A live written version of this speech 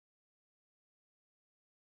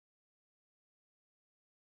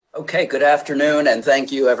Okay, good afternoon, and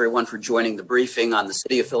thank you everyone for joining the briefing on the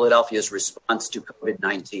City of Philadelphia's response to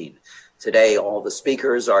COVID-19. Today, all the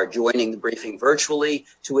speakers are joining the briefing virtually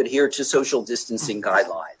to adhere to social distancing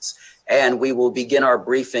guidelines. And we will begin our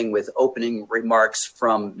briefing with opening remarks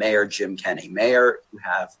from Mayor Jim Kenney. Mayor, you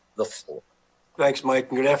have the floor. Thanks, Mike,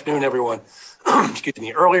 and good afternoon, everyone. Excuse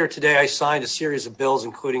me. Earlier today, I signed a series of bills,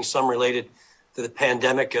 including some related to the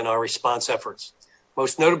pandemic and our response efforts.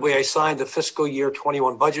 Most notably, I signed the fiscal year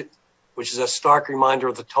 21 budget, which is a stark reminder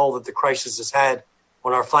of the toll that the crisis has had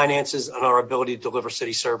on our finances and our ability to deliver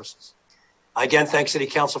city services. I again thank City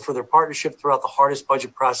Council for their partnership throughout the hardest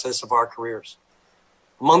budget process of our careers.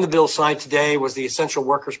 Among the bills signed today was the Essential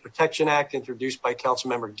Workers Protection Act, introduced by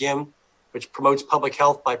Councilmember Gim, which promotes public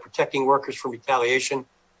health by protecting workers from retaliation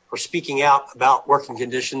for speaking out about working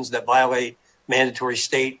conditions that violate mandatory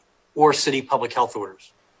state or city public health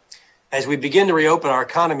orders. As we begin to reopen our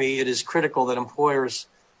economy, it is critical that employers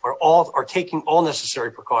are taking all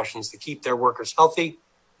necessary precautions to keep their workers healthy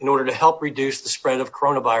in order to help reduce the spread of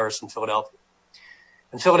coronavirus in Philadelphia.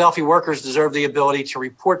 And Philadelphia workers deserve the ability to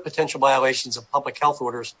report potential violations of public health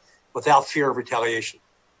orders without fear of retaliation.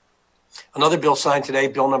 Another bill signed today,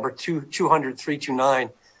 Bill number 329,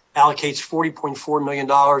 allocates $40.4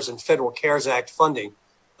 million in Federal CARES Act funding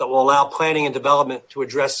that will allow planning and development to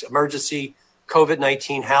address emergency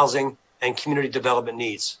COVID-19 housing and community development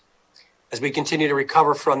needs. As we continue to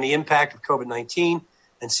recover from the impact of COVID-19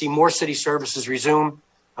 and see more city services resume,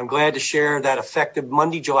 I'm glad to share that effective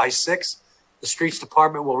Monday, July 6th, the Streets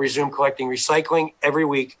Department will resume collecting recycling every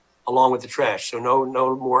week along with the trash. So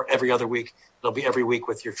no more every other week. It'll be every week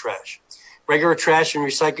with your trash. Regular trash and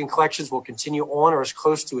recycling collections will continue on or as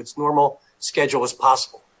close to its normal schedule as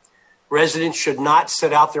possible. Residents should not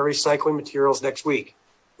set out their recycling materials next week,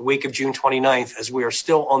 the week of June 29th, as we are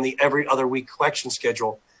still on the every other week collection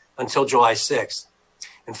schedule until July 6th.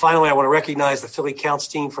 And finally, I want to recognize the Philly Counts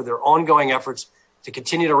team for their ongoing efforts to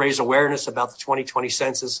continue to raise awareness about the 2020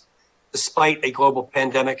 census, despite a global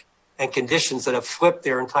pandemic and conditions that have flipped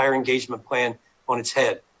their entire engagement plan on its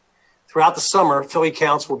head. Throughout the summer, Philly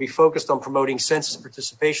Counts will be focused on promoting census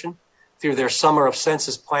participation through their Summer of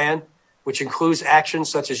Census plan, which includes actions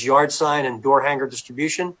such as yard sign and door hanger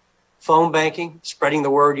distribution, phone banking, spreading the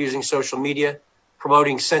word using social media,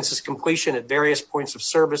 promoting census completion at various points of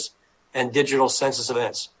service, and digital census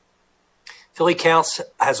events. Philly Counts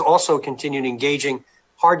has also continued engaging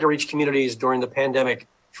hard-to-reach communities during the pandemic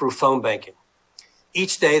through phone banking.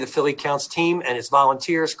 Each day, the Philly Counts team and its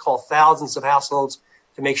volunteers call thousands of households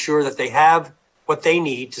to make sure that they have what they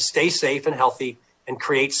need to stay safe and healthy and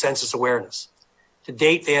create census awareness. To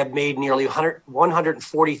date, they have made nearly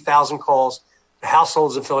 140,000 calls to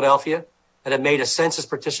households in Philadelphia and have made a census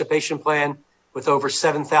participation plan with over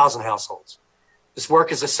 7,000 households. This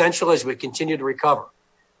work is essential as we continue to recover.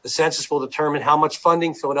 The census will determine how much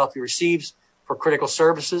funding Philadelphia receives for critical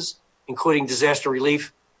services, including disaster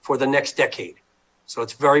relief, for the next decade. So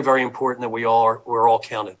it's very, very important that we're all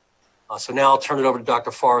counted. So now I'll turn it over to Dr.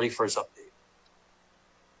 Farley for his update.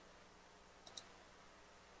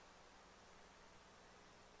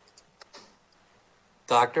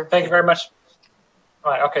 Doctor? Thank you very much.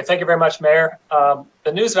 All right, okay, thank you very much, Mayor.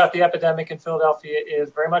 The news about the epidemic in Philadelphia is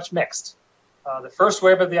very much mixed. The first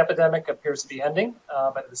wave of the epidemic appears to be ending,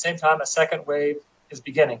 but at the same time, a second wave is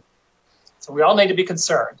beginning. So we all need to be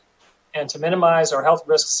concerned. And to minimize our health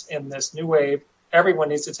risks in this new wave, everyone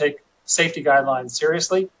needs to take safety guidelines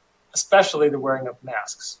seriously, especially the wearing of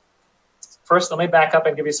masks. First, let me back up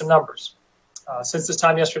and give you some numbers. Since this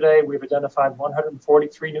time yesterday, we've identified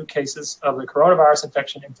 143 new cases of the coronavirus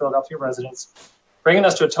infection in Philadelphia residents, bringing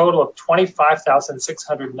us to a total of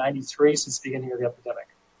 25,693 since the beginning of the epidemic.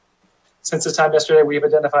 Since this time yesterday, we have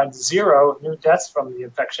identified 0 new deaths from the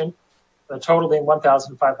infection, the total being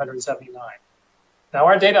 1,579. Now,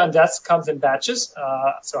 our data on deaths comes in batches,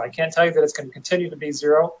 so I can't tell you that it's going to continue to be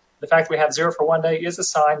 0. The fact that we have 0 for one day is a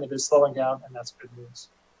sign that it's slowing down, and that's good news.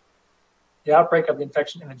 The outbreak of the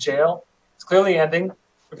infection in the jail is clearly ending.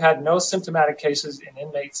 We've had no symptomatic cases in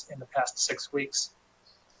inmates in the past 6 weeks.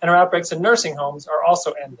 And our outbreaks in nursing homes are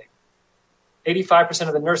also ending. 85%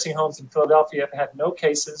 of the nursing homes in Philadelphia have had no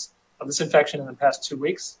cases of this infection in the past 2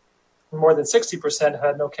 weeks. And more than 60% have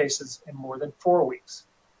had no cases in more than 4 weeks.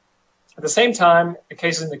 At the same time, the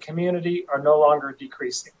cases in the community are no longer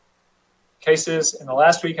decreasing. Cases in the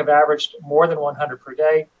last week have averaged more than 100 per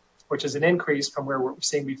day, which is an increase from where we were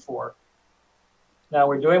seeing before. Now,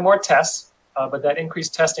 we're doing more tests, but that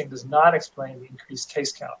increased testing does not explain the increased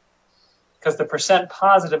case count, because the percent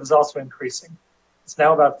positive is also increasing. It's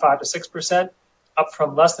now about 5 to 6%, up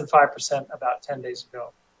from less than 5% about 10 days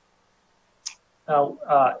ago.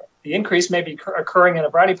 Now, the increase may be occurring in a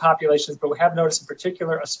variety of populations, but we have noticed in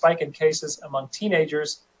particular a spike in cases among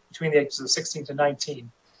teenagers between the ages of 16 to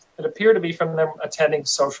 19 that appear to be from them attending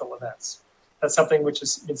social events. That's something which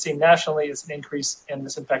has been seen nationally as an increase in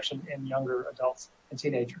this infection in younger adults and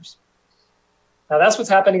teenagers. Now, that's what's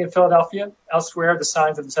happening in Philadelphia. Elsewhere, the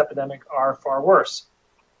signs of this epidemic are far worse.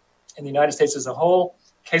 In the United States as a whole,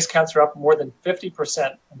 case counts are up more than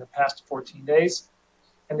 50% in the past 14 days,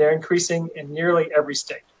 and they're increasing in nearly every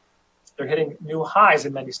state. They're hitting new highs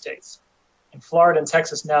in many states. In Florida and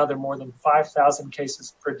Texas now, there are more than 5,000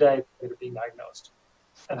 cases per day that are being diagnosed.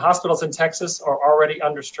 And hospitals in Texas are already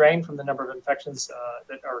under strain from the number of infections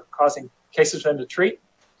that are causing cases for them to treat,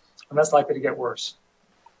 and that's likely to get worse.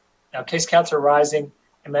 Now, case counts are rising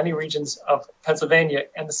in many regions of Pennsylvania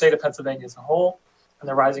and the state of Pennsylvania as a whole, and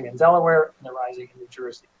they're rising in Delaware, and they're rising in New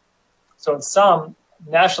Jersey. So in some,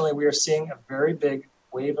 nationally, we are seeing a very big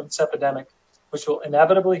wave of this epidemic, which will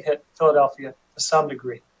inevitably hit Philadelphia to some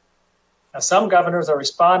degree. Now, some governors are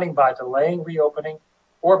responding by delaying reopening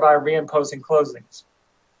or by reimposing closings.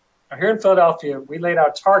 Now, here in Philadelphia, we laid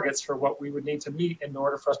out targets for what we would need to meet in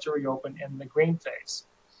order for us to reopen in the green phase.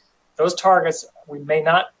 Those targets we may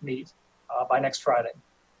not meet by next Friday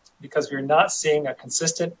because we're not seeing a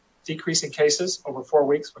consistent decrease in cases over 4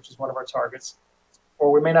 weeks, which is one of our targets,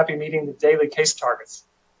 or we may not be meeting the daily case targets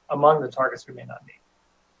among the targets we may not meet.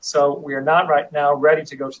 So we are not right now ready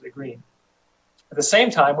to go to the green. At the same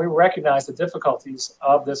time, we recognize the difficulties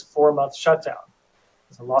of this 4-month shutdown.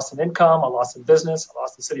 There's a loss in income, a loss in business, a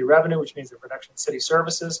loss in city revenue, which means a reduction in city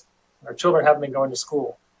services, and our children haven't been going to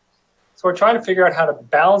school. So we're trying to figure out how to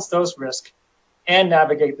balance those risks and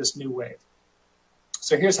navigate this new wave.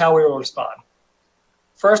 So here's how we will respond.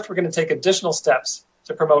 First, we're going to take additional steps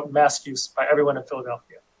to promote mask use by everyone in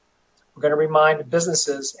Philadelphia. We're going to remind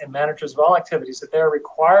businesses and managers of all activities that they are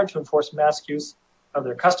required to enforce mask use of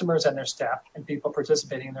their customers and their staff and people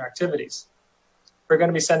participating in their activities. We're going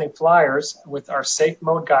to be sending flyers with our safe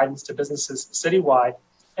mode guidance to businesses citywide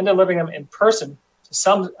and delivering them in person to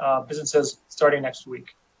some businesses starting next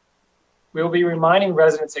week. We will be reminding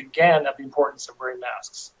residents again of the importance of wearing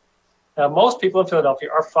masks. Now, most people in Philadelphia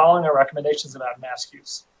are following our recommendations about mask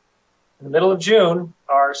use. In the middle of June,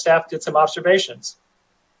 our staff did some observations,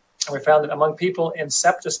 and we found that among people in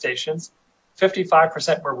SEPTA stations,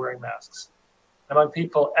 55% were wearing masks. Among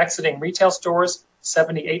people exiting retail stores,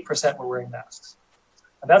 78% were wearing masks.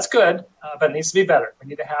 And that's good, but it needs to be better. We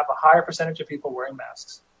need to have a higher percentage of people wearing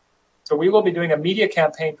masks. So we will be doing a media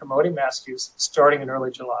campaign promoting mask use starting in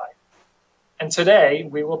early July. And today,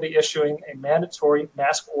 we will be issuing a mandatory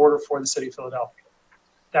mask order for the city of Philadelphia.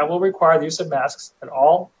 That will require the use of masks at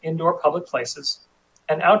all indoor public places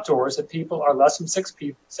and outdoors if people are less than 6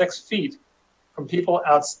 feet from people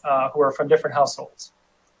who are from different households.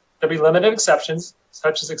 There'll be limited exceptions,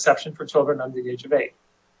 such as exception for children under the age of 8.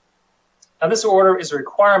 Now, this order is a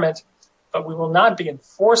requirement, but we will not be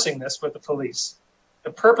enforcing this with the police.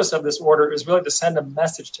 The purpose of this order is really to send a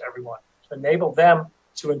message to everyone, to enable them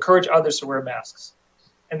to encourage others to wear masks.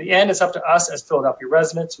 In the end, it's up to us as Philadelphia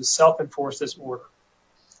residents to self-enforce this order.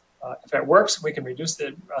 If it works, we can reduce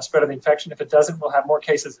the spread of the infection. If it doesn't, we'll have more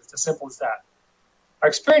cases. It's as simple as that. Our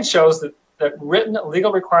experience shows that written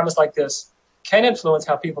legal requirements like this can influence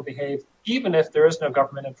how people behave, even if there is no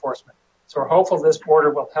government enforcement. So we're hopeful this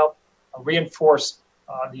order will help reinforce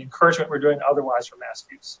the encouragement we're doing otherwise for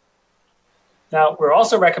mask use. Now, we're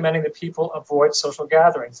also recommending that people avoid social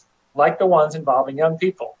gatherings, like the ones involving young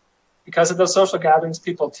people. Because of those social gatherings,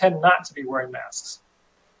 people tend not to be wearing masks.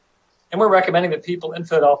 And we're recommending that people in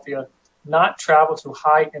Philadelphia not travel to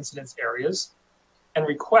high incidence areas and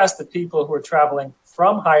request that people who are traveling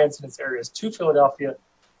from high incidence areas to Philadelphia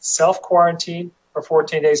self-quarantine for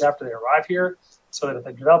 14 days after they arrive here so that if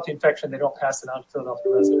they develop the infection, they don't pass it on to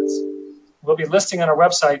Philadelphia residents. We'll be listing on our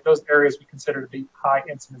website those areas we consider to be high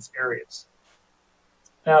incidence areas.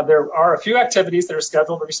 Now, there are a few activities that are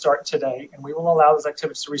scheduled to restart today, and we will allow those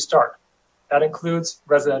activities to restart. That includes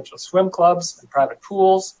residential swim clubs and private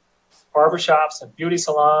pools, barbershops and beauty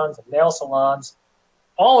salons and nail salons.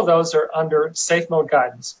 All of those are under safe mode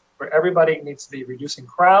guidance, where everybody needs to be reducing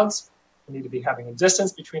crowds. We need to be having a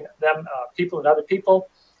distance between them, people and other people,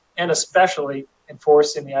 and especially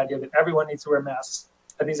enforcing the idea that everyone needs to wear masks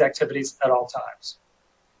at these activities at all times.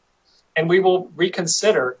 And we will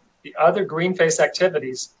reconsider the other green face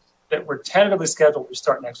activities that were tentatively scheduled to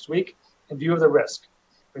start next week in view of the risk.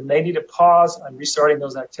 We may need to pause on restarting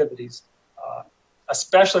those activities,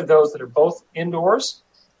 especially those that are both indoors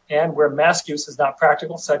and where mask use is not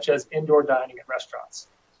practical, such as indoor dining at restaurants.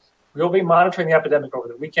 We will be monitoring the epidemic over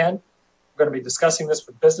the weekend. We're going to be discussing this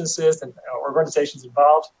with businesses and organizations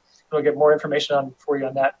involved, we'll get more information for you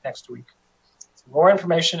on that next week. So more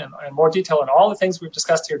information and more detail on all the things we've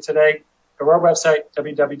discussed here today, go to our website,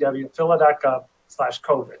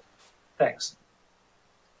 www.phila.gov/COVID. Thanks.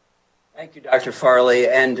 Thank you, Dr. Farley.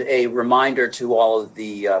 And a reminder to all of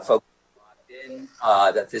the folks logged in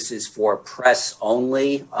that this is for press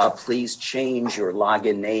only. Please change your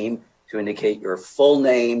login name to indicate your full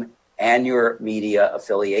name and your media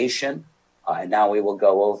affiliation. And now we will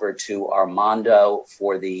go over to Armando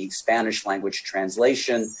for the Spanish language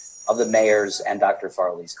translation of the mayor's and Dr.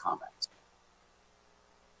 Farley's comments.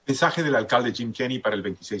 Mensaje del alcalde Jim Kenney para el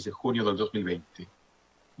 26 de junio del 2020.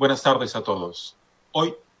 Buenas tardes a todos.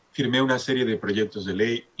 Hoy firmé una serie de proyectos de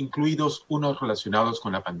ley, incluidos unos relacionados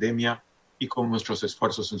con la pandemia y con nuestros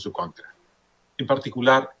esfuerzos en su contra. En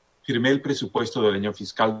particular, firmé el presupuesto del año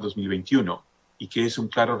fiscal 2021, y que es un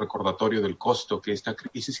claro recordatorio del costo que esta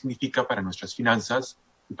crisis significa para nuestras finanzas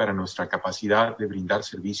y para nuestra capacidad de brindar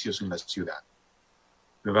servicios en la ciudad.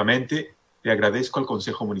 Nuevamente, le agradezco al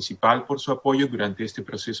Consejo Municipal por su apoyo durante este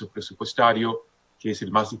proceso presupuestario, que es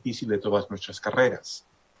el más difícil de todas nuestras carreras.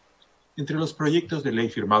 Entre los proyectos de ley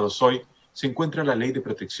firmados hoy se encuentra la Ley de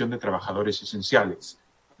Protección de Trabajadores Esenciales,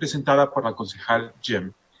 presentada por la concejal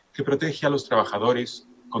Jim, que protege a los trabajadores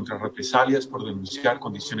contra represalias por denunciar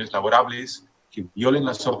condiciones laborables que violen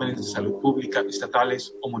las órdenes de salud pública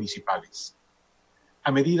estatales o municipales. A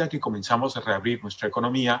medida que comenzamos a reabrir nuestra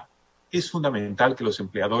economía, es fundamental que los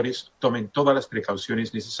empleadores tomen todas las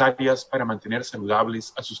precauciones necesarias para mantener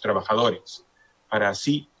saludables a sus trabajadores, para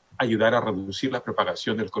así ayudar a reducir la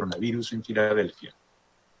propagación del coronavirus en Filadelfia.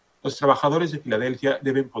 Los trabajadores de Filadelfia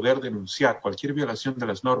deben poder denunciar cualquier violación de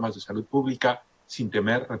las normas de salud pública sin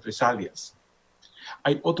temer represalias.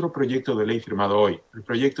 Hay otro proyecto de ley firmado hoy, el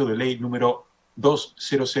proyecto de ley número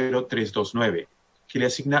 200329, que le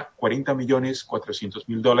asigna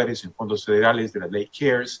 $40.400.000 en fondos federales de la ley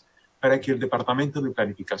CARES para que el Departamento de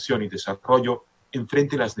Planificación y Desarrollo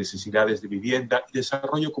enfrente las necesidades de vivienda y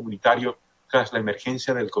desarrollo comunitario tras la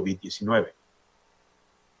emergencia del COVID-19.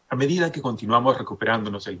 A medida que continuamos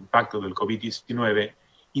recuperándonos del impacto del COVID-19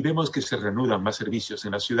 y vemos que se reanudan más servicios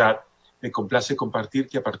en la ciudad, me complace compartir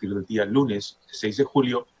que a partir del día lunes, 6 de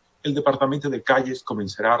julio, el Departamento de Calles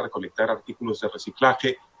comenzará a recolectar artículos de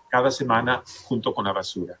reciclaje cada semana junto con la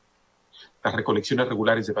basura. Las recolecciones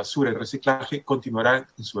regulares de basura y reciclaje continuarán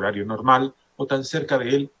en su horario normal o tan cerca de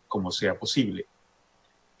él como sea posible.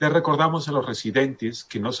 Les recordamos a los residentes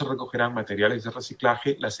que no se recogerán materiales de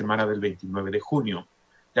reciclaje la semana del 29 de junio,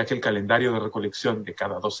 ya que el calendario de recolección de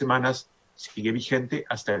cada 2 semanas sigue vigente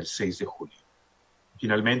hasta el 6 de julio.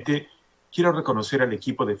 Finalmente, quiero reconocer al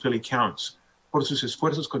equipo de Philly Counts por sus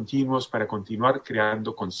esfuerzos continuos para continuar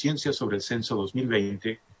creando conciencia sobre el censo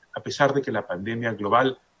 2020, a pesar de que la pandemia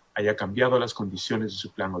global haya cambiado las condiciones de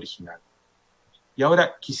su plan original. Y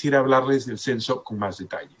ahora quisiera hablarles del censo con más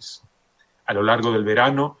detalles. A lo largo del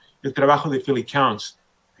verano, el trabajo de Philly Counts,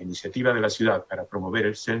 la iniciativa de la ciudad para promover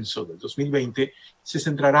el censo del 2020, se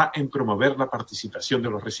centrará en promover la participación de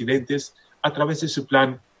los residentes a través de su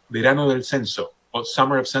plan Verano del Censo, o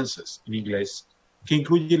Summer of Census en inglés, que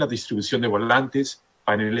incluye la distribución de volantes,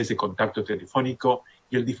 paneles de contacto telefónico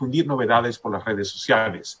y el difundir novedades por las redes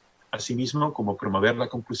sociales, asimismo como promover la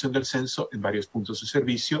conclusión del censo en varios puntos de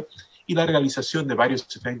servicio y la realización de varios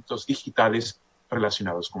eventos digitales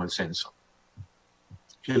relacionados con el censo.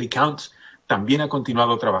 Philly Counts también ha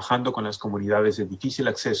continuado trabajando con las comunidades de difícil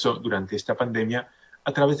acceso durante esta pandemia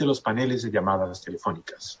a través de los paneles de llamadas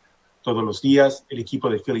telefónicas. Todos los días, el equipo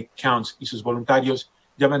de Philly Counts y sus voluntarios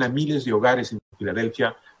llaman a miles de hogares en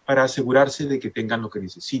Filadelfia para asegurarse de que tengan lo que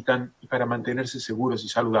necesitan y para mantenerse seguros y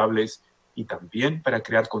saludables, y también para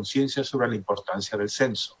crear conciencia sobre la importancia del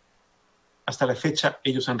censo. Hasta la fecha,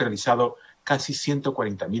 ellos han realizado casi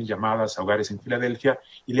 140,000 llamadas a hogares en Filadelfia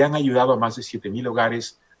y le han ayudado a más de 7,000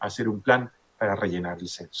 hogares a hacer un plan para rellenar el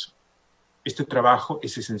censo. Este trabajo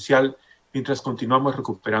es esencial mientras continuamos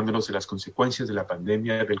recuperándonos de las consecuencias de la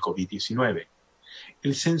pandemia del COVID-19.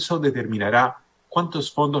 El censo determinará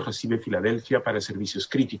cuántos fondos recibe Filadelfia para servicios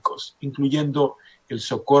críticos, incluyendo el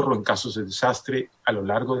socorro en casos de desastre a lo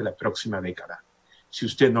largo de la próxima década. Si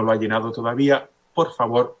usted no lo ha llenado todavía, por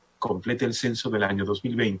favor, complete el censo del año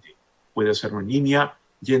 2020. Puede hacerlo en línea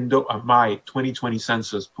yendo a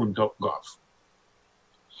my2020census.gov.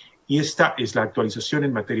 Y esta es la actualización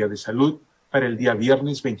en materia de salud para el día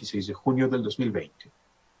viernes 26 de junio del 2020.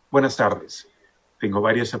 Buenas tardes. Tengo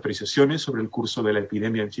varias apreciaciones sobre el curso de la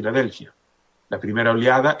epidemia en Filadelfia. La primera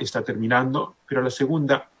oleada está terminando, pero la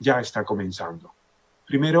segunda ya está comenzando.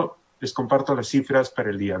 Primero, les comparto las cifras para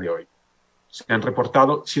el día de hoy. Se han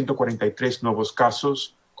reportado 143 nuevos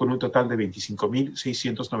casos, con un total de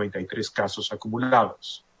 25,693 casos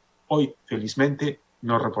acumulados. Hoy, felizmente,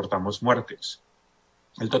 no reportamos muertes.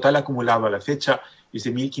 El total acumulado a la fecha es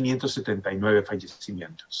de 1.579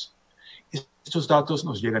 fallecimientos. Estos datos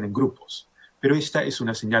nos llegan en grupos, pero esta es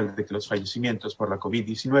una señal de que los fallecimientos por la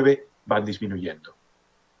COVID-19 van disminuyendo.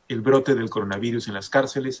 El brote del coronavirus en las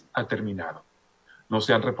cárceles ha terminado. No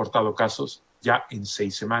se han reportado casos ya en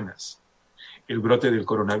 6 semanas. El brote del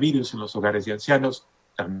coronavirus en los hogares de ancianos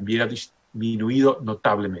también ha disminuido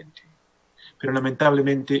notablemente. Pero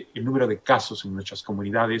lamentablemente el número de casos en nuestras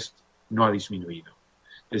comunidades no ha disminuido.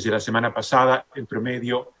 Desde la semana pasada el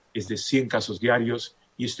promedio es de 100 casos diarios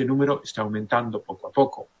y este número está aumentando poco a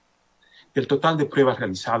poco. Del total de pruebas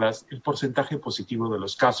realizadas, el porcentaje positivo de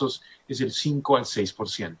los casos es del 5 al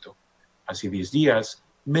 6%. Hace 10 días,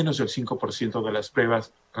 menos del 5% de las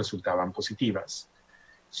pruebas resultaban positivas.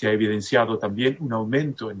 Se ha evidenciado también un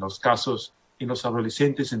aumento en los casos en los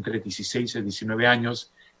adolescentes entre 16 y 19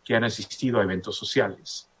 años que han asistido a eventos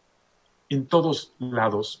sociales. En todos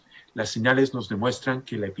lados, las señales nos demuestran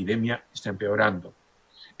que la epidemia está empeorando.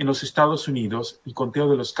 En los Estados Unidos, el conteo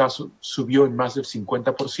de los casos subió en más del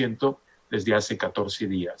 50% desde hace 14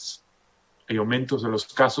 días. Hay aumentos de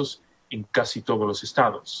los casos en casi todos los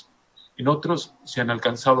estados. En otros se han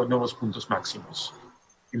alcanzado nuevos puntos máximos.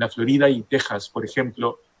 En la Florida y Texas, por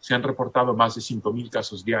ejemplo, se han reportado más de 5.000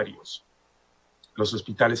 casos diarios. Los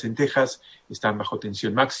hospitales en Texas están bajo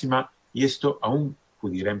tensión máxima y esto aún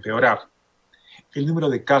pudiera empeorar. El número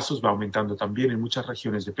de casos va aumentando también en muchas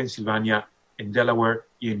regiones de Pensilvania, en Delaware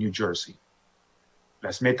y en New Jersey.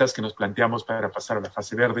 Las metas que nos planteamos para pasar a la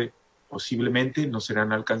fase verde posiblemente no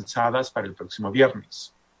serán alcanzadas para el próximo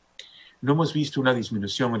viernes. No hemos visto una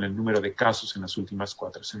disminución en el número de casos en las últimas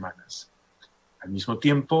 4 semanas. Al mismo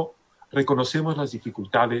tiempo, reconocemos las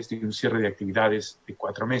dificultades de un cierre de actividades de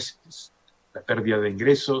 4 meses, la pérdida de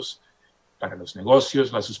ingresos para los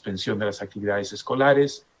negocios, la suspensión de las actividades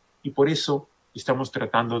escolares, y por eso estamos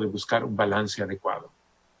tratando de buscar un balance adecuado.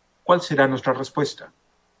 ¿Cuál será nuestra respuesta?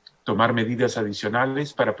 Tomar medidas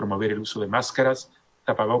adicionales para promover el uso de máscaras,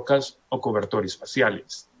 tapabocas o cobertores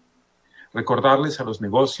faciales. Recordarles a los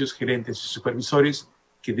negocios, gerentes y supervisores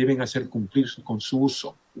que deben hacer cumplir con su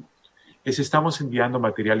uso. Les estamos enviando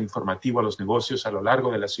material informativo a los negocios a lo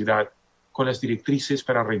largo de la ciudad con las directrices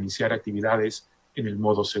para reiniciar actividades en el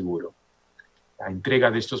modo seguro. La entrega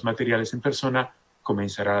de estos materiales en persona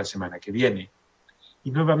comenzará la semana que viene.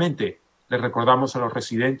 Y nuevamente, les recordamos a los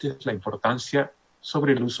residentes la importancia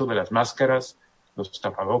sobre el uso de las máscaras, los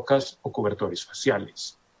tapabocas o cobertores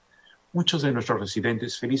faciales. Muchos de nuestros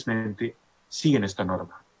residentes, felizmente, siguen esta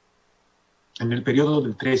norma. En el periodo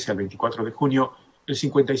del 13 al 24 de junio, el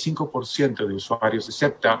 55% de usuarios de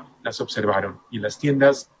SEPTA las observaron y en las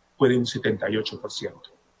tiendas fue de un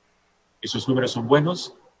 78%. Esos números son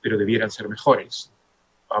buenos, pero debieran ser mejores.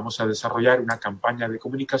 Vamos a desarrollar una campaña de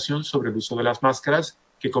comunicación sobre el uso de las máscaras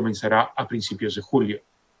que comenzará a principios de julio.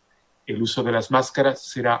 El uso de las máscaras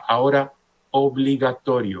será ahora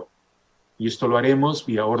obligatorio y esto lo haremos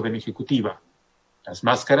vía orden ejecutiva. Las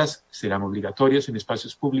máscaras serán obligatorias en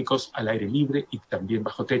espacios públicos al aire libre y también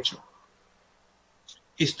bajo techo.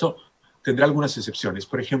 Esto tendrá algunas excepciones,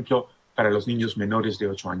 por ejemplo, para los niños menores de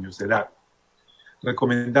 8 años de edad.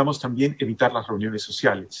 Recomendamos también evitar las reuniones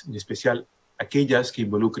sociales, en especial aquellas que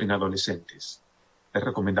involucren adolescentes. Les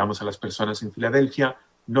recomendamos a las personas en Filadelfia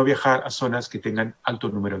no viajar a zonas que tengan alto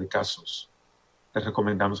número de casos. Les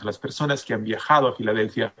recomendamos a las personas que han viajado a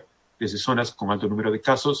Filadelfia desde zonas con alto número de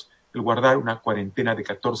casos el guardar una cuarentena de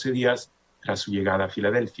 14 días tras su llegada a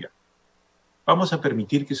Filadelfia. Vamos a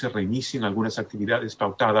permitir que se reinicien algunas actividades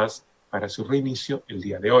pautadas para su reinicio el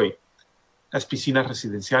día de hoy. Las piscinas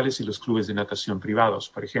residenciales y los clubes de natación privados,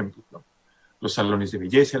 por ejemplo. Los salones de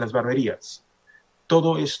belleza y las barberías.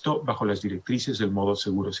 Todo esto bajo las directrices del modo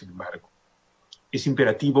seguro, sin embargo. Es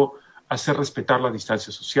imperativo hacer respetar la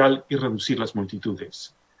distancia social y reducir las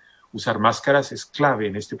multitudes. Usar máscaras es clave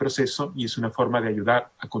en este proceso y es una forma de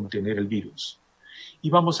ayudar a contener el virus. Y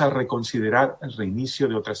vamos a reconsiderar el reinicio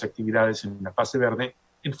de otras actividades en la fase verde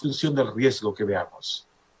en función del riesgo que veamos.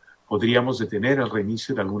 Podríamos detener el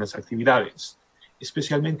reinicio de algunas actividades,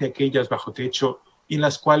 especialmente aquellas bajo techo y en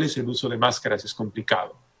las cuales el uso de máscaras es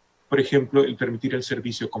complicado. Por ejemplo, el permitir el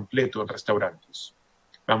servicio completo en restaurantes.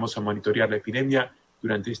 Vamos a monitorear la epidemia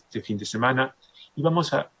durante este fin de semana y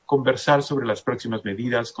vamos a conversar sobre las próximas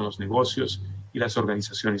medidas con los negocios y las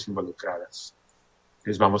organizaciones involucradas.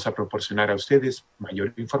 Les vamos a proporcionar a ustedes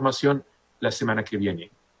mayor información la semana que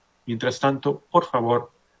viene. Mientras tanto, por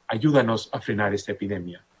favor, ayúdanos a frenar esta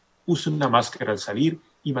epidemia. Usen una máscara al salir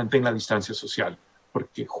y mantén la distancia social,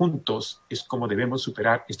 porque juntos es como debemos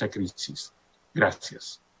superar esta crisis.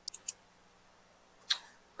 Gracias.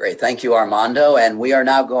 Great. Thank you, Armando. And we are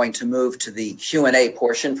now going to move to the Q&A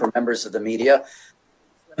portion for members of the media.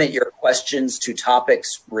 Limit your questions to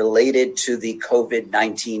topics related to the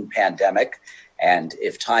COVID-19 pandemic. And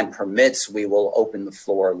if time permits, we will open the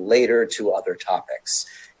floor later to other topics.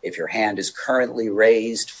 If your hand is currently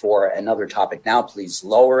raised for another topic now, please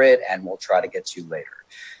lower it and we'll try to get to you later.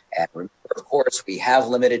 And remember, of course, we have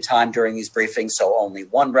limited time during these briefings, so only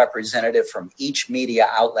one representative from each media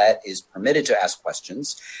outlet is permitted to ask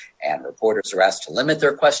questions, and reporters are asked to limit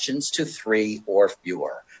their questions to 3 or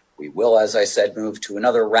fewer. We will, as I said, move to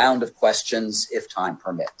another round of questions if time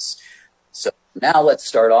permits. So now let's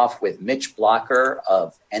start off with Mitch Blocker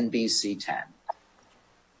of NBC 10.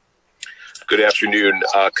 Good afternoon.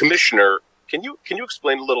 Commissioner, can you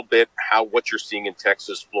explain a little bit how what you're seeing in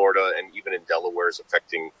Texas, Florida, and even in Delaware is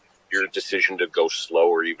affecting your decision to go slow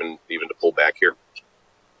or even to pull back here?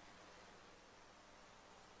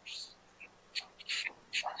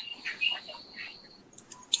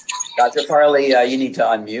 Dr. Farley, you need to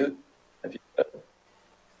unmute.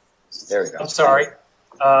 There we go. I'm sorry.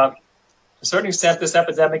 To a certain extent, this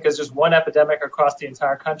epidemic is just one epidemic across the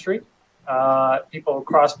entire country. People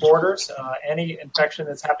cross borders. Any infection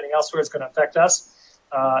that's happening elsewhere is going to affect us.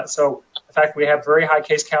 So the fact we have very high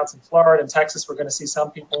case counts in Florida and Texas, we're going to see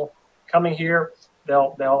some people coming here.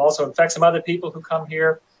 They'll also infect some other people who come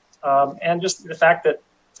here. And just the fact that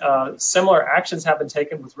similar actions have been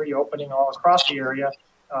taken with reopening all across the area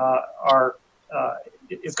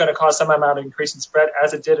is going to cause some amount of increase in spread,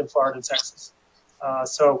 as it did in Florida and Texas.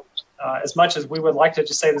 So as much as we would like to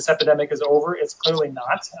just say this epidemic is over, it's clearly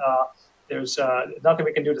not. There's nothing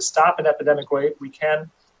we can do to stop an epidemic wave. We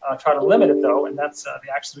can try to limit it, though, and that's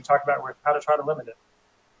the actions we talked about, how to try to limit it.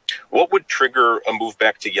 What would trigger a move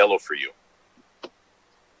back to yellow for you?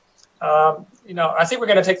 I think we're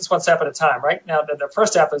going to take this one step at a time. Right now, the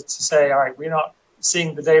first step is to say, all right, we're not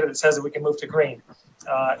seeing the data that says that we can move to green.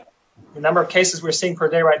 The number of cases we're seeing per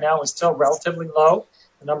day right now is still relatively low.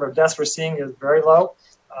 The number of deaths we're seeing is very low.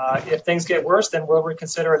 If things get worse, then we'll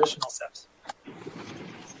reconsider additional steps.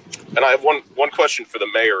 And I have one question for the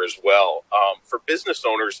mayor as well. For business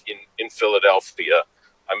owners in Philadelphia,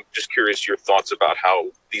 I'm just curious your thoughts about how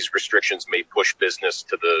these restrictions may push business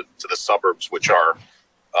to the suburbs, which are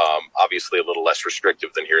obviously a little less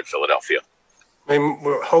restrictive than here in Philadelphia. I mean,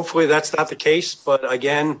 hopefully that's not the case, but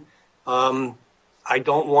again, I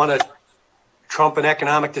don't want to trump an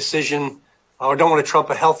economic decision, or don't want to trump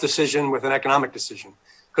a health decision with an economic decision.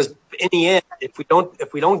 Because in the end, if we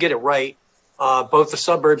don't get it right, both the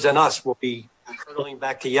suburbs and us will be hurtling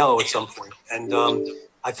back to yellow at some point. And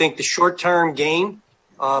I think the short-term gain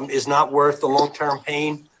is not worth the long-term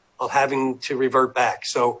pain of having to revert back.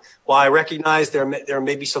 So while I recognize there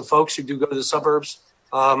may be some folks who do go to the suburbs,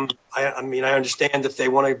 I understand if they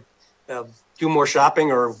want to do more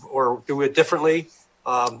shopping or do it differently.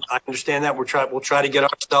 I understand that we'll try to get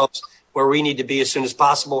ourselves where we need to be as soon as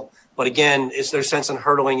possible. But again, is there sense in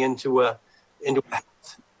hurtling into a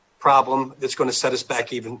health problem that's going to set us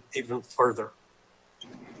back even further?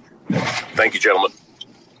 Thank you, gentlemen.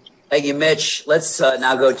 Thank you, Mitch. Let's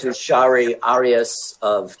now go to Shari Arias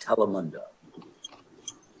of Telemundo.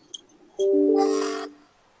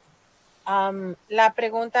 La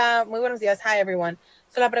pregunta, muy buenos días, hi everyone.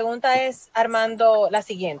 So la pregunta es, Armando, la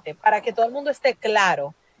siguiente, para que todo el mundo esté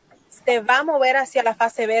claro, ¿se va a mover hacia la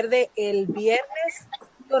fase verde el viernes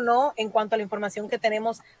o no en cuanto a la información que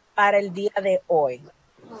tenemos para el día de hoy?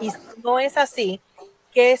 Y si no es así,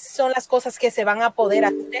 ¿qué son las cosas que se van a poder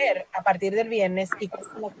hacer a partir del viernes y cuáles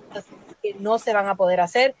son las cosas que no se van a poder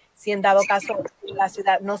hacer si en dado caso la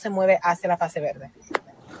ciudad no se mueve hacia la fase verde?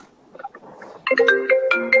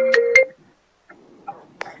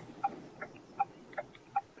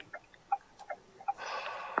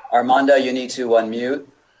 Armando, you need to unmute.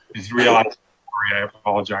 Just realized, sorry, I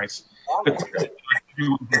apologize. The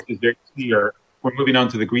question is very clear. We're moving on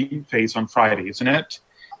to the green phase on Friday, isn't it?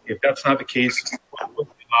 If that's not the case, what will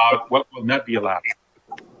be allowed, what will not be allowed?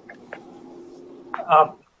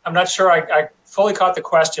 I'm not sure I fully caught the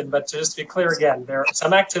question, but to just be clear again, there are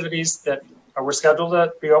some activities that were scheduled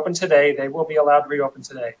to reopen today. They will be allowed to reopen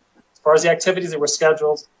today. As far as the activities that were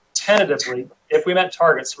scheduled tentatively, if we met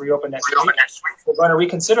targets to reopen next week, we're going to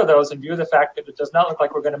reconsider those in view of the fact that it does not look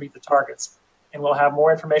like we're going to meet the targets. And we'll have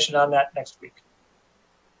more information on that next week.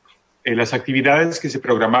 Las actividades que se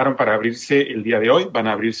programaron para abrirse el día de hoy van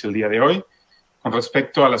a abrirse el día de hoy. Con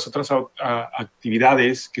respecto a las otras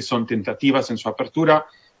actividades que son tentativas en su apertura,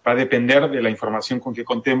 va a depender de la información con que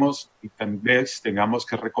contemos y tal vez tengamos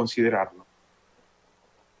que reconsiderarlo.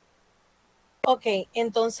 Ok,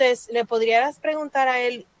 entonces, ¿le podrías preguntar a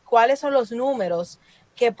él cuáles son los números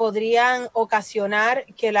que podrían ocasionar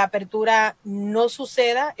que la apertura no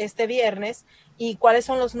suceda este viernes y cuáles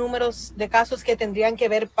son los números de casos que tendrían que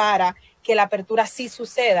ver para que la apertura sí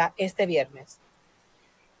suceda este viernes.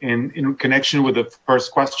 And in connection with the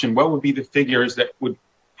first question, what would be the figures that would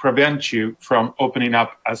prevent you from opening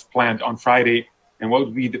up as planned on Friday? And what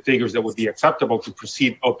would be the figures that would be acceptable to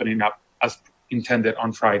proceed opening up as intended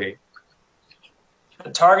on Friday? The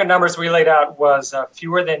target numbers we laid out was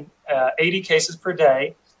fewer than 80 cases per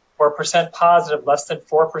day, or percent positive less than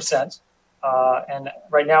 4%. And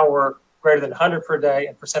right now we're greater than 100 per day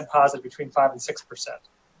and percent positive between 5 and 6%.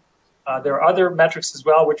 There are other metrics as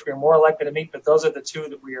well, which we are more likely to meet, but those are the two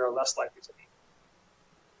that we are less likely to meet.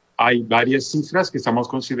 Hay varias cifras que estamos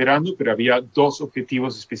considerando, pero había dos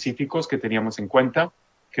objetivos específicos que teníamos en cuenta,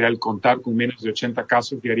 que era el contar con menos de 80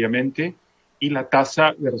 casos diariamente y la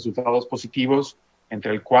tasa de resultados positivos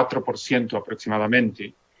entre el 4%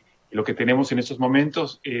 aproximadamente. Y lo que tenemos en estos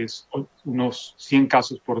momentos es unos 100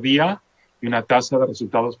 casos por día y una tasa de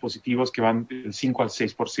resultados positivos que van del 5 al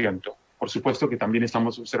 6%. Por supuesto que también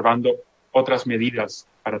estamos observando otras medidas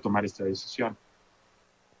para tomar esta decisión.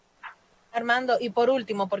 Armando, y por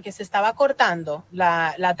último, porque se estaba cortando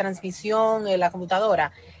la transmisión en la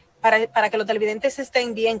computadora, para que los televidentes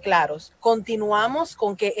estén bien claros, continuamos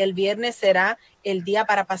con que el viernes será el día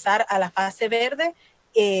para pasar a la fase verde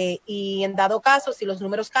y en dado caso, si los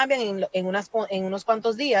números cambian en unos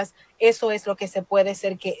cuantos días, eso es lo que se puede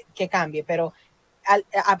ser que cambie, pero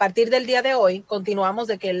a partir del día de hoy continuamos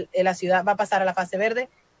de que la ciudad va a pasar a la fase verde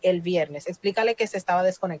el viernes. Explícale que se estaba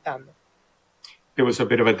desconectando. There was a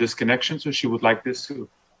bit of a disconnection, so she would like this to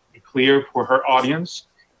be clear for her audience.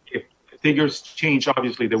 If figures change,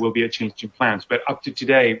 obviously there will be a change in plans, but up to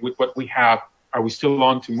today, with what we have, are we still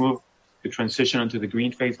on to move the transition into the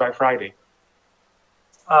green phase by Friday?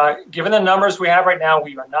 Given the numbers we have right now,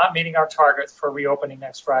 we are not meeting our targets for reopening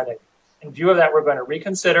next Friday. In view of that, we're going to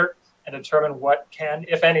reconsider and determine what can,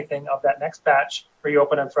 if anything, of that next batch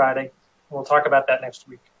reopen on Friday. And we'll talk about that next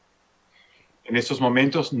week. En estos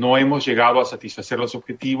momentos no hemos llegado a satisfacer los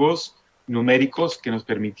objetivos numéricos que nos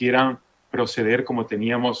permitieran proceder como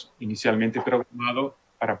teníamos inicialmente programado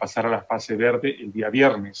para pasar a la fase verde el día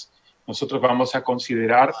viernes. Nosotros vamos a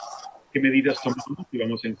considerar qué medidas tomamos y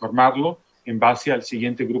vamos a informarlo en base al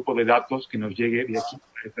siguiente grupo de datos que nos llegue de aquí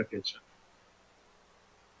a esta fecha.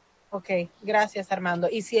 Ok, gracias Armando.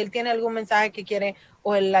 Y si él tiene algún mensaje que quiere,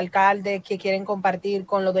 o el alcalde que quieren compartir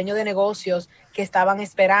con los dueños de negocios que estaban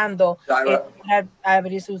esperando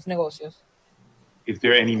abrir sus negocios. Is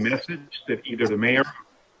there any message that either the mayor or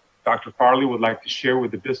Dr. Farley would like to share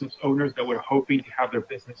with the business owners that were hoping to have their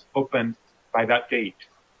business open by that date?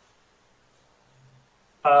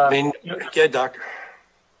 Yeah, Doctor.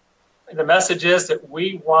 The message is that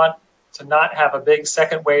we want to not have a big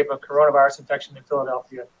second wave of coronavirus infection in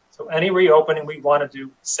Philadelphia. So any reopening we want to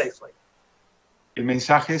do safely. El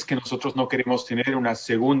mensaje es que nosotros no queremos tener una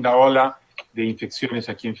segunda ola de infecciones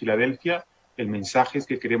aquí en Filadelfia. El mensaje es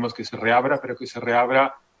que queremos que se reabra, pero que se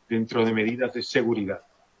reabra dentro de medidas de seguridad.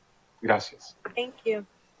 Gracias. Thank you.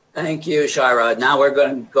 Thank you, Shira. Now we're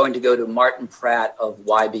going to go to Martin Pratt of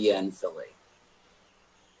YBN Philly.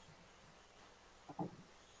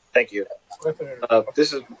 Thank you.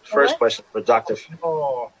 This is first question for Dr.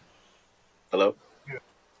 Hello?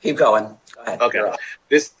 Keep going. Go ahead. Okay.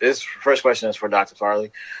 This first question is for Dr.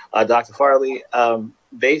 Farley. Dr. Farley,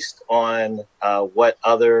 based on what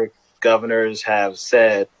other governors have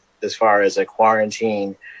said as far as a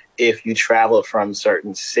quarantine, if you travel from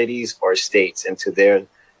certain cities or states into their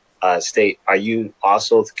state, are you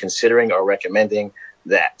also considering or recommending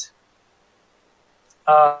that?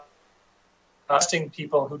 Asking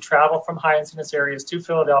people who travel from high incidence areas to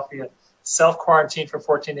Philadelphia self-quarantine for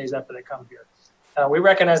 14 days after they come here. We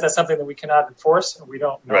recognize that's something that we cannot enforce, and we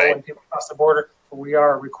don't know when people cross the border, but we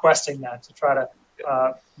are requesting that to try to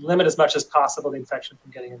limit as much as possible the infection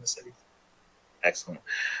from getting in the city. Excellent.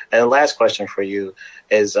 And the last question for you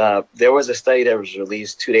is there was a study that was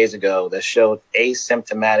released 2 days ago that showed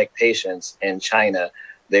asymptomatic patients in China.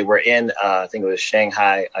 They were in, I think it was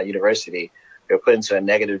Shanghai University. They were put into a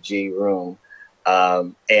negative G room,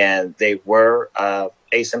 and they were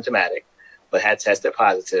asymptomatic, but had tested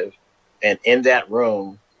positive. And in that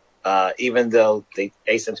room, even though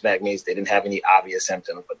asymptomatic means they didn't have any obvious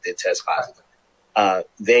symptoms, but did test positive,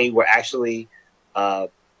 they were actually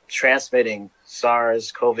transmitting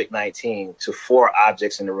SARS-CoV-19 to 4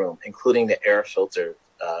 objects in the room, including the air filter,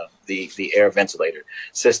 the air ventilator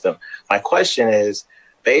system. My question is,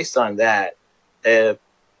 based on that,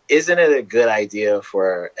 isn't it a good idea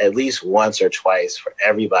for at least once or twice for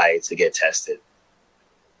everybody to get tested?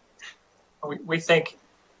 We think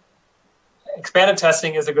expanded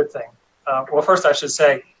testing is a good thing. Well, first I should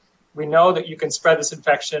say, we know that you can spread this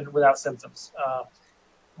infection without symptoms.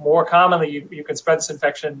 More commonly, you can spread this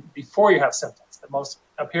infection before you have symptoms.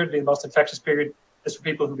 Appear to be the most infectious period is for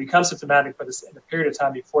people who become symptomatic, but it's in a period of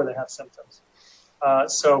time before they have symptoms.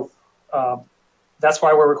 So that's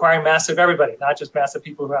why we're requiring masks of everybody, not just masks of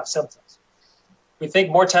people who have symptoms. We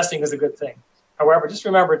think more testing is a good thing. However, just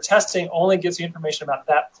remember, testing only gives you information about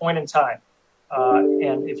that point in time.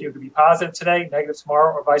 And if you could be positive today, negative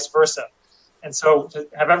tomorrow, or vice versa. And so to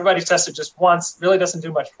have everybody tested just once really doesn't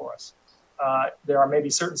do much for us. There are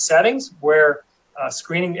maybe certain settings where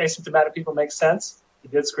screening asymptomatic people makes sense. We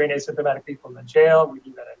did screen asymptomatic people in the jail. We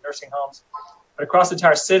do that in nursing homes. But across the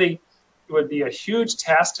entire city, it would be a huge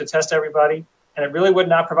task to test everybody. And it really would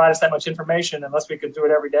not provide us that much information unless we could do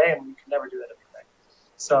it every day, and we could never do that every day.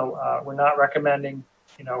 So we're not recommending,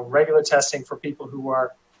 regular testing for people who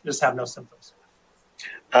just have no symptoms.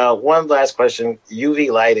 One last question,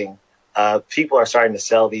 UV lighting. People are starting to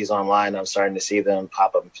sell these online. I'm starting to see them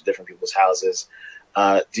pop up into different people's houses.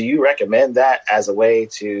 Do you recommend that as a way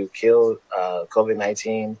to kill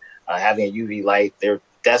COVID-19, having a UV light? They're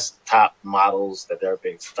desktop models that they're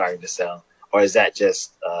starting to sell, or is that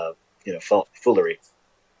just foolery?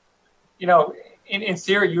 In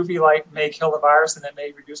theory, UV light may kill the virus and that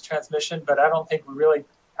may reduce transmission, but I don't think we really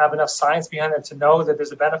have enough science behind it to know that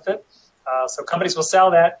there's a benefit. So companies will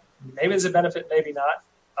sell that. Maybe there's a benefit, maybe not.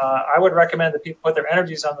 I would recommend that people put their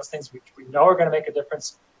energies on those things which we know are going to make a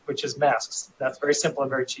difference, which is masks. That's very simple and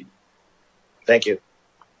very cheap. Thank you.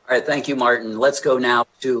 All right, thank you, Martin. Let's go now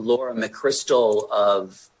to Laura McChrystal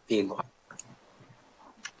of the Inquirer.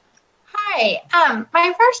 Hi,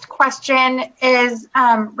 my first question is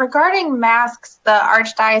regarding masks. The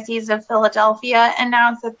Archdiocese of Philadelphia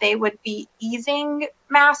announced that they would be easing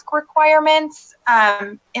mask requirements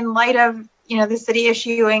in light of the city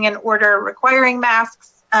issuing an order requiring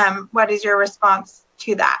masks. What is your response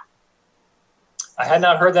to that? I had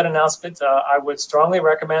not heard that announcement. I would strongly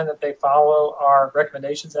recommend that they follow our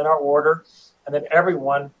recommendations and our order, and that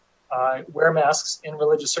everyone wear masks in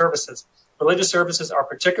religious services. Religious services are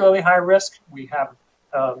particularly high risk. We have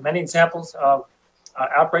many examples of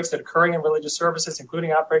outbreaks that are occurring in religious services,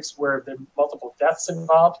 including outbreaks where there are multiple deaths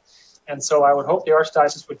involved. And so I would hope the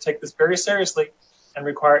Archdiocese would take this very seriously and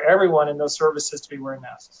require everyone in those services to be wearing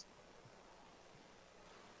masks.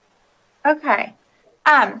 Okay.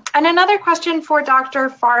 And another question for Dr.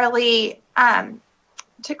 Farley.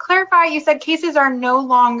 To clarify, you said cases are no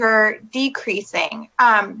longer decreasing.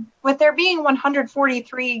 With there being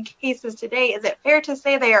 143 cases today, is it fair to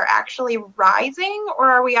say they are actually rising,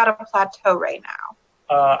 or are we at a plateau right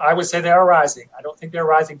now? I would say they are rising. I don't think they're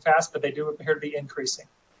rising fast, but they do appear to be increasing.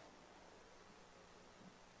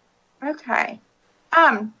 Okay.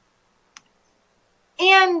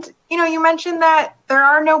 And, you mentioned that there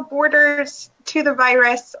are no borders to the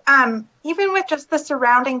virus. Even with just the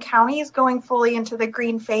surrounding counties going fully into the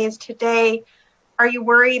green phase today, are you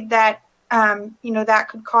worried that, that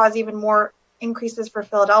could cause even more increases for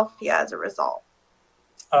Philadelphia as a result?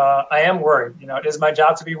 I am worried. It is my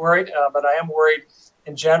job to be worried, but I am worried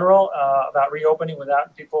in general about reopening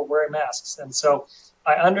without people wearing masks. And so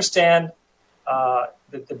I understand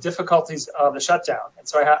the difficulties of the shutdown. And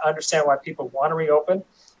so I understand why people want to reopen.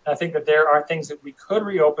 And I think that there are things that we could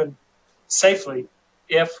reopen safely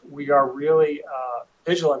if we are really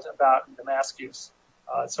vigilant about the mask use.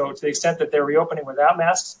 So to the extent that they're reopening without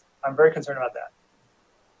masks, I'm very concerned about that.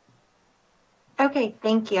 Okay,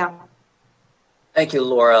 thank you. Thank you,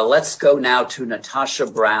 Laura. Let's go now to Natasha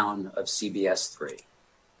Brown of CBS 3.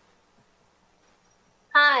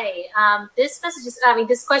 Hi, this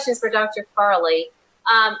question is for Dr. Farley.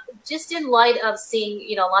 Just in light of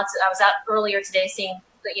seeing, I was out earlier today seeing,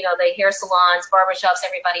 the hair salons, barbershops,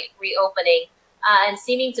 everybody reopening, and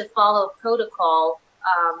seeming to follow protocol,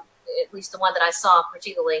 at least the one that I saw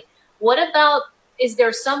particularly. What about, is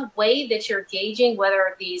there some way that you're gauging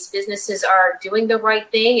whether these businesses are doing the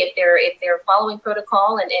right thing, if they're following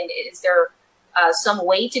protocol, and is there some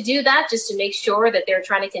way to do that just to make sure that they're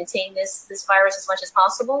trying to contain this virus as much as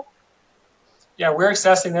possible? Yeah, we're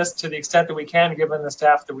assessing this to the extent that we can, given the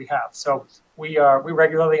staff that we have. So we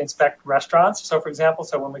regularly inspect restaurants. So, for example,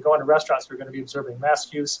 when we go into restaurants, we're going to be observing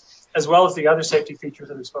mask use, as well as the other safety features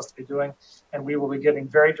that we're supposed to be doing. And we will be giving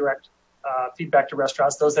very direct feedback to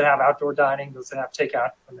restaurants, those that have outdoor dining, those that have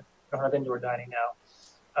takeout, and don't have indoor dining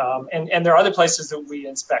now. And there are other places that we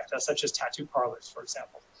inspect, such as tattoo parlors, for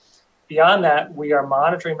example. Beyond that, we are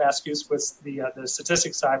monitoring mask use with the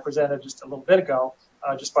statistics I presented just a little bit ago,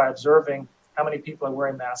 just by observing how many people are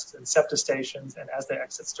wearing masks in SEPTA stations and as they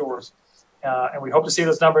exit stores. And we hope to see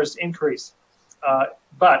those numbers increase.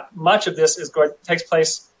 But much of this takes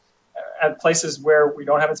place at places where we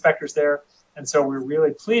don't have inspectors there. And so we're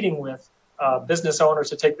really pleading with business owners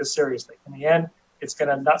to take this seriously. In the end, it's going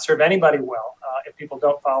to not serve anybody well if people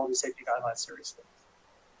don't follow the safety guidelines seriously.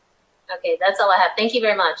 Okay, that's all I have. Thank you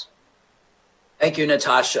very much. Thank you,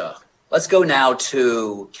 Natasha. Let's go now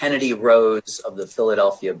to Kennedy Rose of the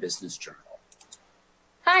Philadelphia Business Journal.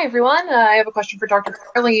 Hi, everyone. I have a question for Dr.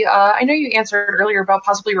 Farley. I know you answered earlier about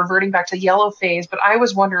possibly reverting back to yellow phase, but I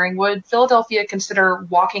was wondering, would Philadelphia consider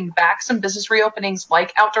walking back some business reopenings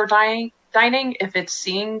like outdoor dining if it's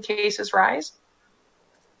seeing cases rise?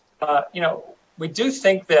 We do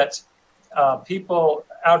think that people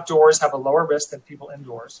outdoors have a lower risk than people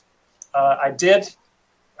indoors. I did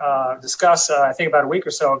discuss, I think about a week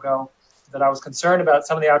or so ago, that I was concerned about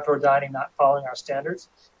some of the outdoor dining not following our standards.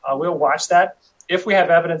 We'll watch that. If we have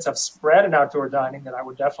evidence of spread in outdoor dining, then I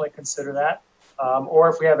would definitely consider that. Or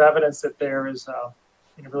if we have evidence that there is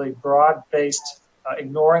really broad-based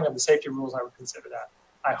ignoring of the safety rules, I would consider that.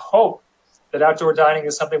 I hope that outdoor dining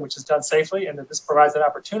is something which is done safely and that this provides an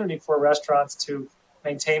opportunity for restaurants to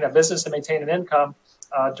maintain a business and maintain an income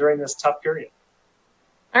during this tough period.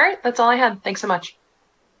 All right, that's all I had. Thanks so much.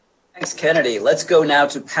 Thanks, Kennedy. Let's go now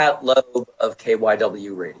to Pat Loeb of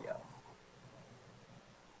KYW Radio.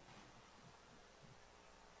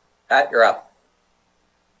 Pat, you're up.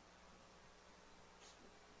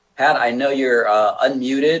 Pat, I know you're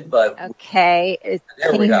unmuted, but okay.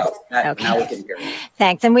 There we go. Now we can hear you.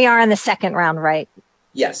 Thanks. And we are in the second round, right?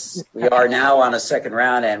 Yes, we are now on a second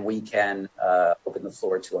round, and we can open the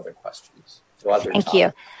floor to other questions. Thank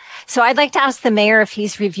you. So I'd like to ask the mayor if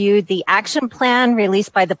he's reviewed the action plan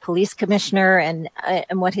released by the police commissioner and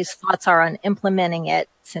what his thoughts are on implementing it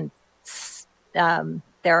since there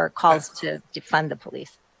are calls to defund the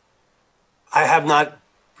police. I have not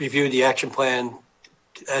reviewed the action plan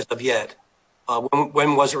as of yet.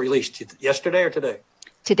 When was it released? Yesterday or today?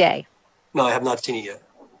 Today. No, I have not seen it yet.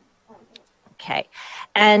 Okay.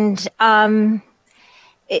 And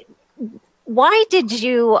why did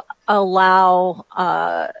you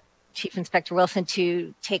allow Chief Inspector Wilson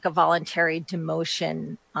to take a voluntary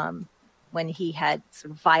demotion when he had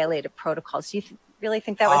sort of violated protocols? Do you really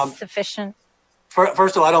think that was sufficient?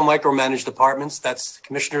 First of all, I don't micromanage departments. That's the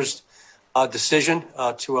commissioner's decision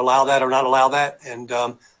to allow that or not allow that. And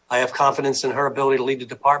I have confidence in her ability to lead the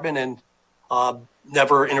department and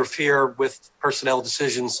never interfere with personnel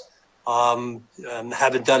decisions.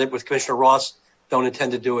 Haven't done it with Commissioner Ross. Don't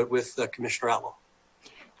intend to do it with Commissioner Outlaw.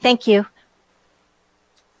 Thank you.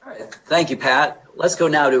 All right. Thank you, Pat. Let's go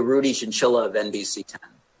now to Rudy Chinchilla of NBC 10.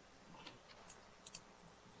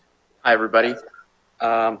 Hi, everybody.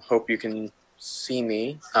 Hope you can see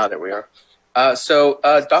me. There we are. So,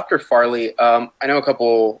 Dr. Farley, I know a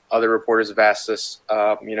couple other reporters have asked this,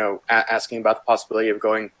 asking about the possibility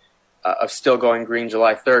of still going green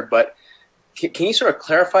July 3rd, but can you sort of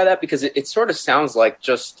clarify that? Because it sort of sounds like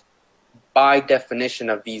just by definition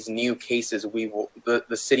of these new cases,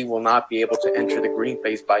 the city will not be able to enter the green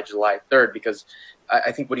phase by July 3rd, because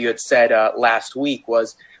I think what you had said last week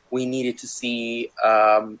was we needed to see,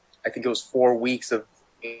 I think it was 4 weeks of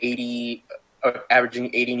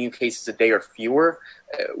averaging 80 new cases a day or fewer.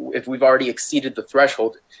 If we've already exceeded the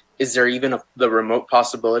threshold, is there even the remote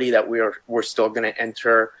possibility that we're still going to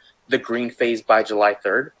enter the green phase by July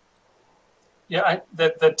 3rd? Yeah,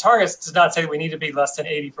 the target does not say we need to be less than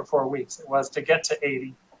 80 for 4 weeks. It was to get to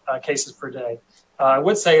 80 cases per day. I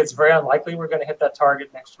would say it's very unlikely we're going to hit that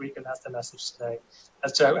target next week, and that's the message today.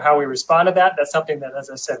 As to how we respond to that, that's something that, as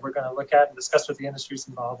I said, we're going to look at and discuss with the industries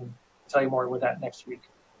involved and tell you more with that next week.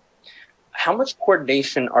 How much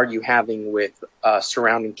coordination are you having with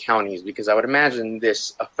surrounding counties? Because I would imagine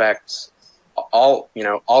this affects all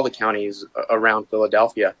the counties around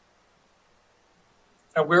Philadelphia.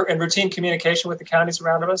 We're in routine communication with the counties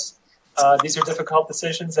around us. These are difficult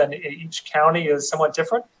decisions, and each county is somewhat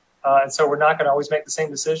different. And so we're not going to always make the same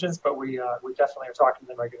decisions, but we definitely are talking to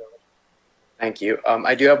them regularly. Thank you.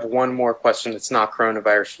 I do have one more question that's not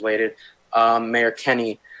coronavirus related. Mayor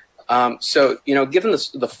Kenney, so, given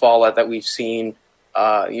the fallout that we've seen,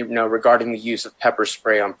 regarding the use of pepper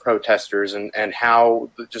spray on protesters and how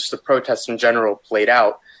just the protests in general played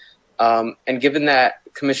out, and given that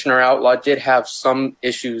Commissioner Outlaw did have some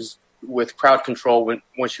issues with crowd control when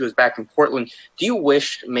she was back in Portland, do you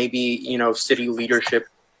wish maybe, city leadership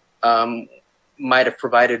might have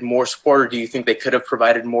provided more support, or do you think they could have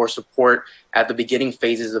provided more support at the beginning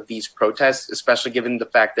phases of these protests, especially given the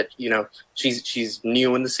fact that, she's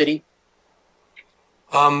new in the city?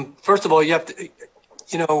 First of all, you have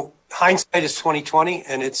to, hindsight is 20/20,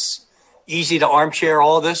 and it's easy to armchair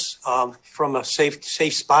all of this from a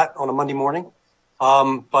safe spot on a Monday morning.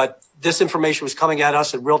 But this information was coming at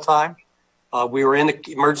us in real time. We were in the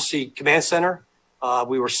emergency command center.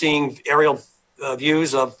 We were seeing aerial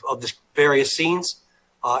views of the various scenes,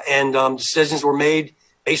 and decisions were made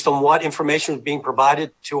based on what information was being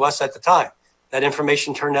provided to us at the time. That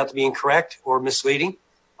information turned out to be incorrect or misleading,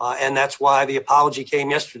 and that's why the apology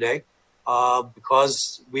came yesterday,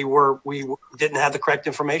 because we didn't have the correct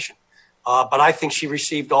information. But I think she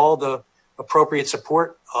received all the appropriate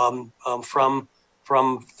support from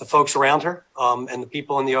the folks around her and the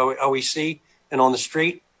people in the OEC and on the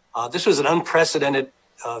street. This was an unprecedented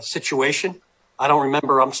situation. I don't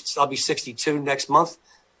remember. I'll be 62 next month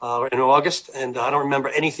in August, and I don't remember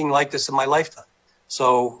anything like this in my lifetime.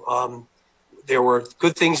 So there were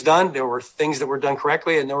good things done. There were things that were done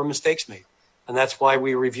correctly, and there were mistakes made. And that's why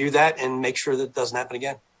we review that and make sure that it doesn't happen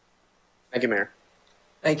again. Thank you, Mayor.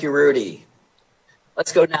 Thank you, Rudy.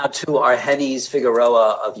 Let's go now to Argenis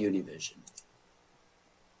Figueroa of Univision.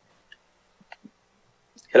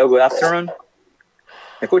 Hello, good afternoon.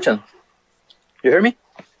 ¿Me escuchan? You hear me?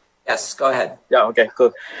 Yes, go ahead. Yeah, okay,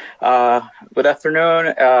 good. Good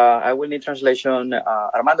afternoon. I will need translation.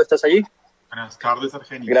 Armando, ¿estás allí? Buenas tardes,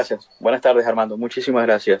 Argenis. Gracias. Buenas tardes, Armando. Muchísimas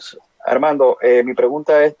gracias. Armando, mi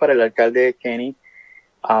pregunta es para el alcalde Kenney.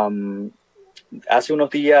 Hace unos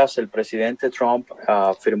días el presidente Trump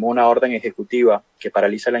firmó una orden ejecutiva que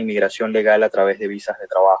paraliza la inmigración legal a través de visas de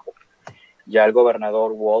trabajo. Ya el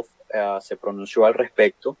gobernador Wolf se pronunció al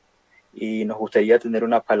respecto y nos gustaría tener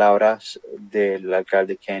unas palabras del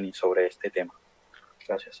alcalde Kenney sobre este tema.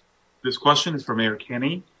 Gracias. This question is for Mayor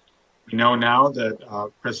Kenney. We know now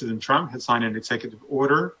that President Trump has signed an executive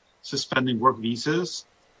order suspending work visas,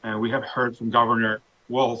 and we have heard from Governor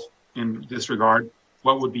Wolf in this regard.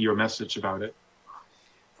 What would be your message about it?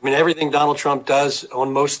 I mean, everything Donald Trump does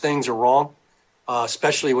on most things are wrong,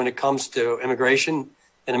 especially when it comes to immigration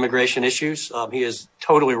and immigration issues. He is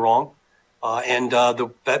totally wrong. And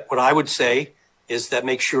what I would say is that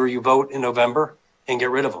make sure you vote in November and get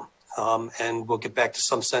rid of him. And we'll get back to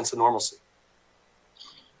some sense of normalcy.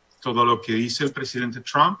 Todo lo que dice el presidente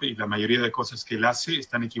Trump y la mayoría de cosas que él hace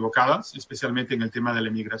están equivocadas, especialmente en el tema de la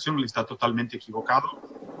inmigración. Él está totalmente equivocado.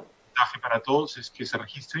 El mensaje para todos es que se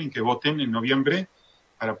registren y que voten en noviembre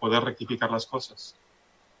para poder rectificar las cosas.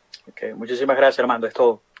 Okay, muchísimas gracias, Armando. Es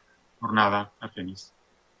todo. Por nada, Argenis.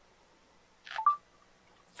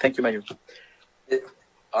 Thank you, Mayor.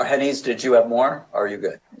 Argenis, did you have more? Or are you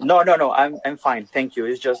good? No. I'm fine. Thank you.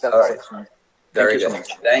 It's just that. All right. Very Thank you good.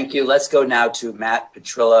 so much. Thank you. Let's go now to Matt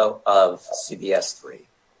Petrillo of CBS 3.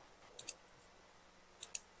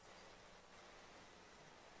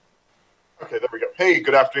 Okay, there we go. Hey,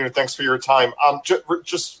 good afternoon. Thanks for your time.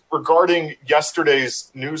 Just regarding yesterday's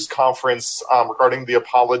news conference regarding the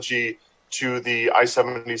apology to the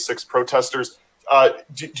I-76 protesters,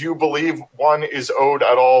 do you believe one is owed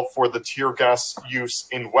at all for the tear gas use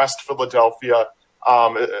in West Philadelphia?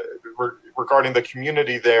 Regarding the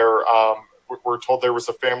community there, we're told there was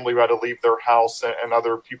a family who had to leave their house and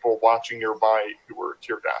other people watching nearby who were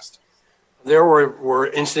tear gassed. There were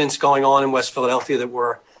incidents going on in West Philadelphia that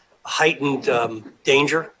were heightened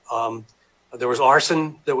danger. There was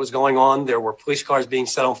arson that was going on. There were police cars being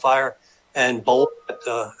set on fire and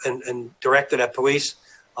and directed at police.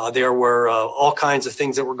 There were all kinds of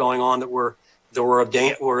things that were going on that were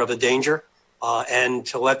of a danger. And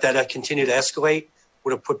to let that continue to escalate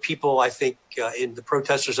would have put people, I think, in the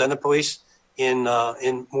protesters and the police in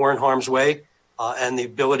more in harm's way. And the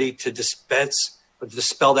ability to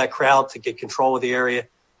dispel that crowd, to get control of the area,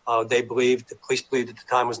 the police believed at the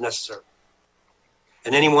time was necessary.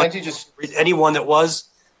 And anyone that was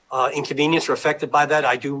inconvenienced or affected by that,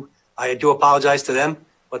 I do apologize to them.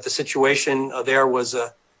 But the situation there was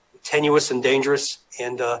tenuous and dangerous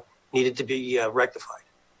and needed to be rectified.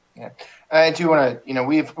 Yeah, I do want to.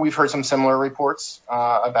 We've heard some similar reports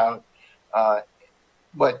about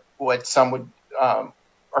what some would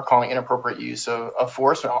are calling inappropriate use of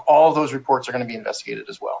force. All of those reports are going to be investigated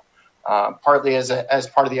as well. Partly as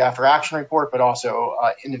part of the after action report, but also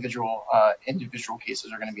individual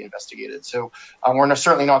cases are going to be investigated. So we're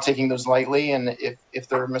certainly not taking those lightly, and if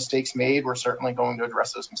there are mistakes made, we're certainly going to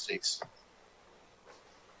address those mistakes.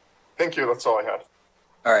 Thank you. That's all I had.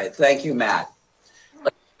 All right. Thank you, Matt.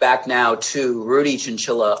 Let's go back now to Rudy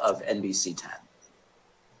Chinchilla of NBC 10.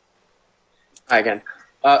 Hi again.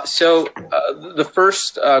 So the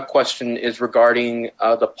first question is regarding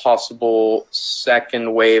the possible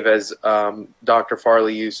second wave. As Dr.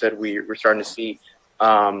 Farley, you said, we're starting to see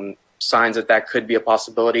signs that could be a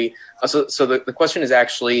possibility. So the question is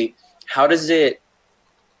actually, how does it,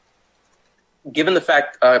 given the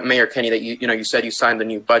fact, Mayor Kenney, that you said you signed the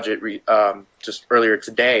new budget just earlier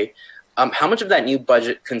today, how much of that new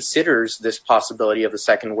budget considers this possibility of a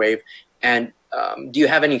second wave? And do you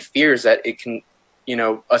have any fears that it can,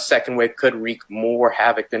 a second wave could wreak more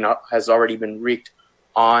havoc than has already been wreaked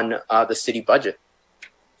on the city budget?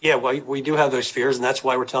 Yeah, well, we do have those fears, and that's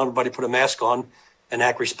why we're telling everybody to put a mask on and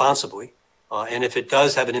act responsibly. And if it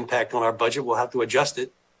does have an impact on our budget, we'll have to adjust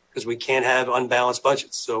it because we can't have unbalanced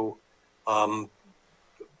budgets. So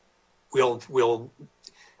we'll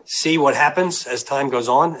see what happens as time goes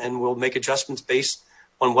on, and we'll make adjustments based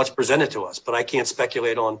on what's presented to us. But I can't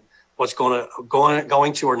speculate on what's going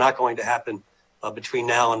to or not going to happen between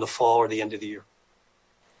now and the fall or the end of the year.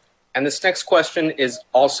 And this next question is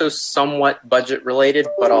also somewhat budget related,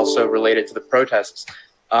 but also related to the protests.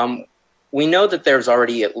 We know that there's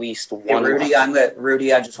already at least one. Hey,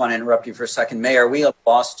 Rudy, I just want to interrupt you for a second. Mayor, we have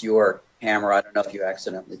lost your camera. I don't know if you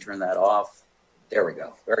accidentally turned that off. There we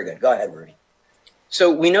go. Very good. Go ahead, Rudy. So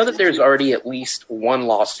we know that there's already at least one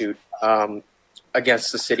lawsuit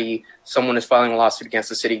against the city. Someone is filing a lawsuit against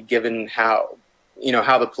the city, given how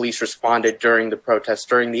the police responded during the protests,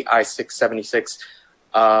 during the I-676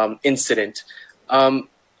 incident.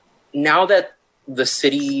 Now that the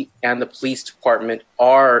city and the police department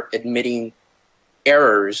are admitting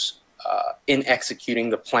errors in executing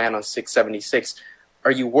the plan on 676,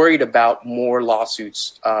 are you worried about more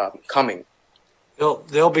lawsuits coming?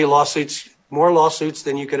 There'll be more lawsuits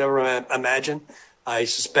than you could ever imagine. I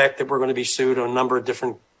suspect that we're going to be sued on a number of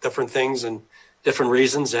different things and different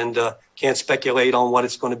reasons, and can't speculate on what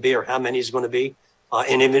it's going to be or how many it's going to be.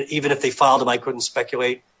 And even if they filed them, I couldn't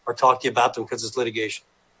speculate or talk to you about them because it's litigation.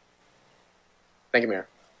 Thank you, Mayor.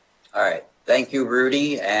 All right. Thank you,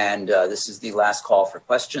 Rudy. And this is the last call for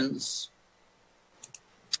questions.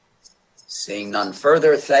 Seeing none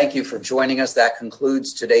further, thank you for joining us. That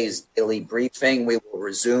concludes today's daily briefing. We will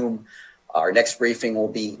resume. Our next briefing will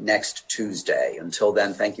be next Tuesday. Until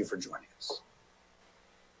then, thank you for joining us.